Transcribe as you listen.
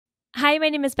Hi, my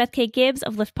name is Beth K. Gibbs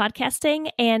of Lift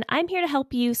Podcasting, and I'm here to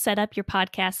help you set up your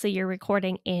podcast so you're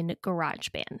recording in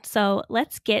GarageBand. So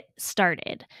let's get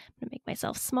started. I'm going to make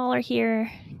myself smaller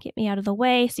here, get me out of the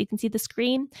way so you can see the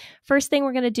screen. First thing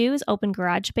we're going to do is open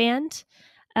GarageBand.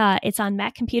 It's on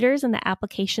Mac computers in the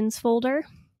Applications folder.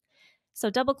 So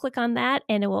double click on that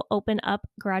and it will open up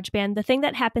GarageBand. The thing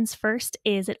that happens first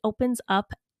is it opens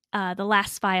up the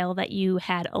last file that you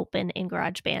had open in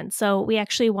GarageBand. So we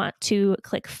actually want to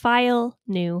click File,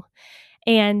 New,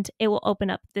 and it will open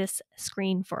up this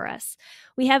screen for us.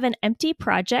 We have an empty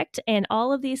project and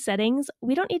all of these settings,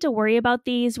 we don't need to worry about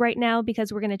these right now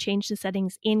because we're going to change the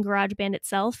settings in GarageBand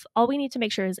itself. All we need to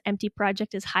make sure is empty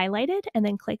project is highlighted and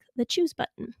then click the Choose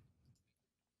button.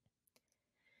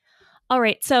 All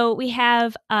right, so we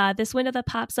have this window that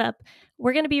pops up.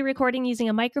 We're going to be recording using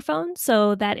a microphone,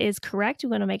 so that is correct. We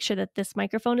want to make sure that this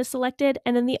microphone is selected.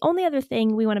 And then the only other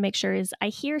thing we want to make sure is I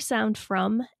hear sound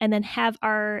from, and then have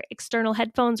our external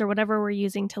headphones or whatever we're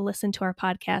using to listen to our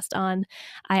podcast on.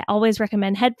 I always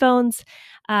recommend headphones.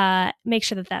 Make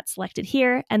sure that that's selected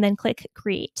here, and then click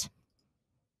Create.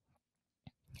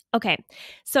 Okay,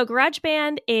 so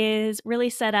GarageBand is really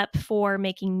set up for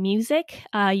making music.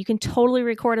 You can totally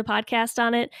record a podcast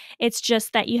on it. It's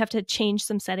just that you have to change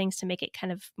some settings to make it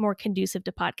kind of more conducive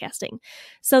to podcasting.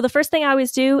 So the first thing I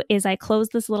always do is I close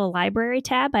this little library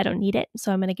tab. I don't need it,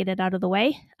 so I'm going to get it out of the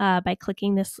way by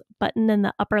clicking this button in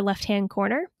the upper left-hand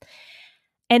corner.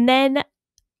 And then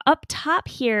up top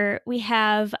here, we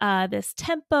have this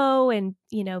tempo and,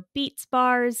 beats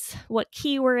bars, what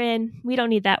key we're in. We don't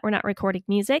need that. We're not recording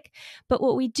music. But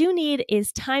what we do need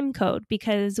is time code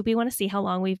because we want to see how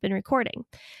long we've been recording.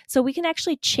 So we can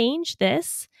actually change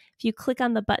this. If you click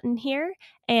on the button here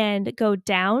and go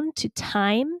down to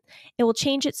time, it will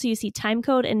change it so you see time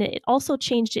code. And it also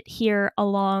changed it here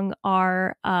along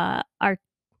our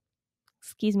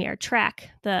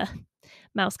track. The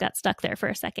mouse got stuck there for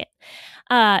a second.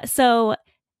 So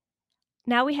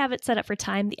now we have it set up for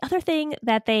time. The other thing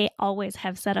that they always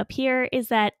have set up here is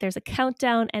that there's a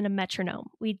countdown and a metronome.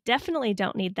 We definitely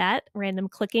don't need that random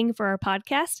clicking for our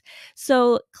podcast.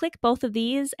 So click both of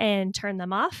these and turn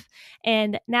them off.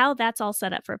 And now that's all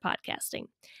set up for podcasting.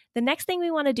 The next thing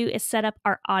we want to do is set up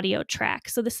our audio track.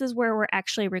 So this is where we're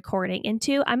actually recording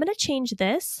into. I'm going to change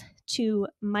this to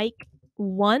mic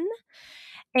 1.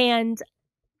 And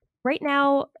right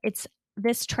now,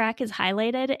 this track is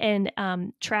highlighted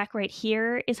and track right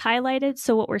here is highlighted.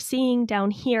 So what we're seeing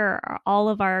down here are all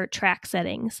of our track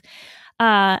settings.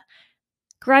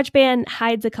 GarageBand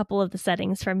hides a couple of the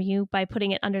settings from you by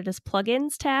putting it under this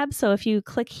plugins tab. So if you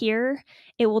click here,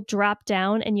 it will drop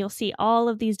down and you'll see all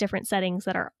of these different settings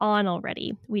that are on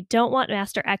already. We don't want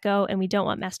master echo and we don't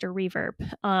want master reverb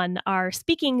on our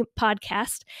speaking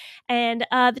podcast. And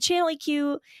the channel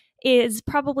EQ is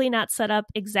probably not set up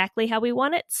exactly how we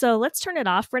want it. So let's turn it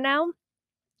off for now.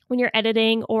 When you're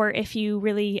editing, or if you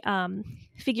really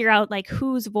figure out like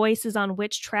whose voice is on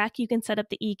which track, you can set up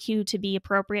the EQ to be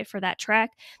appropriate for that track.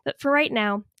 But for right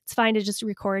now, it's fine to just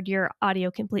record your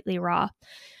audio completely raw.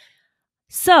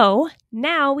 So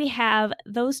now we have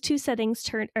those three settings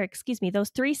turned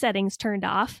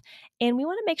off, and we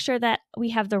want to make sure that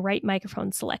we have the right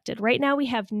microphone selected. Right now we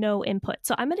have no input.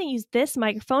 So I'm going to use this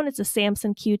microphone. It's a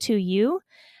Samson Q2U.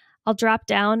 I'll drop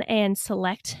down and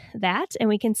select that, and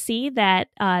we can see that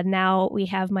now we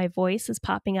have my voice is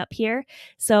popping up here.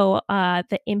 So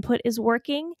the input is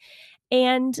working,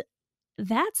 and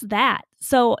that's that.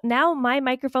 So now my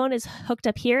microphone is hooked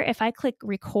up here. If I click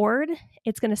record,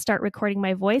 it's going to start recording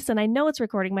my voice. And I know it's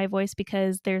recording my voice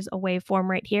because there's a waveform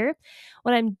right here.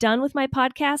 When I'm done with my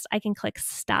podcast, I can click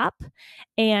stop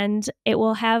and it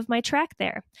will have my track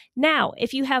there. Now,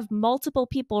 if you have multiple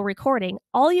people recording,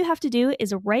 all you have to do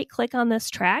is right click on this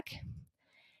track.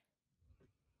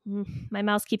 My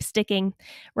mouse keeps sticking.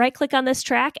 Right click on this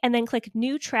track and then click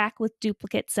new track with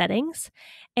duplicate settings.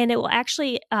 And it will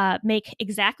actually make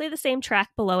exactly the same track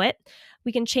below it.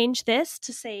 We can change this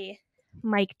to say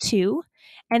mic 2.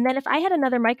 And then if I had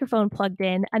another microphone plugged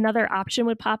in, another option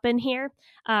would pop in here.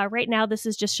 Right now, this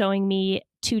is just showing me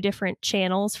 2 different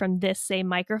channels from this same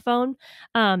microphone.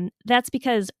 That's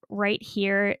because right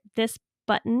here, this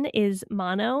button is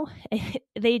mono.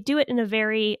 They do it in a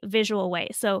very visual way.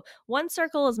 So one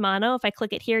circle is mono. If I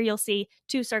click it here, you'll see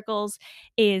 2 circles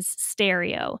is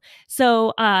stereo.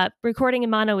 So recording in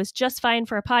mono is just fine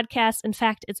for a podcast. In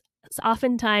fact, it's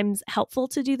oftentimes helpful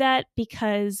to do that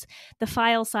because the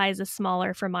file size is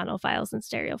smaller for mono files than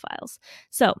stereo files.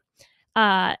 So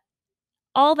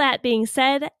All that being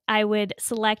said, I would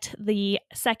select the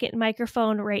second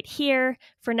microphone right here.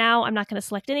 For now, I'm not going to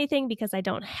select anything because I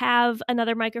don't have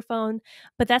another microphone,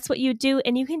 but that's what you do.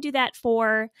 And you can do that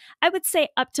for, I would say,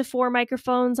 up to 4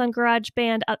 microphones on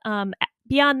GarageBand.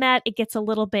 Beyond that, it gets a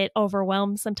little bit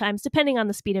overwhelmed sometimes, depending on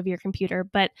the speed of your computer.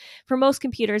 But for most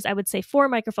computers, I would say 4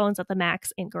 microphones at the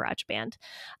max in GarageBand.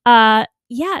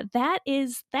 Yeah, that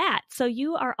is that. So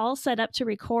you are all set up to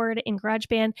record in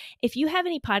GarageBand. If you have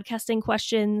any podcasting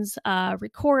questions,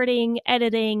 recording,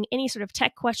 editing, any sort of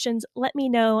tech questions, let me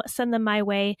know. Send them my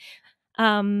way.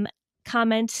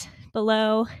 Comment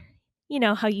below. You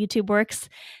know how YouTube works.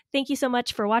 Thank you so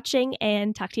much for watching,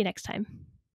 and talk to you next time.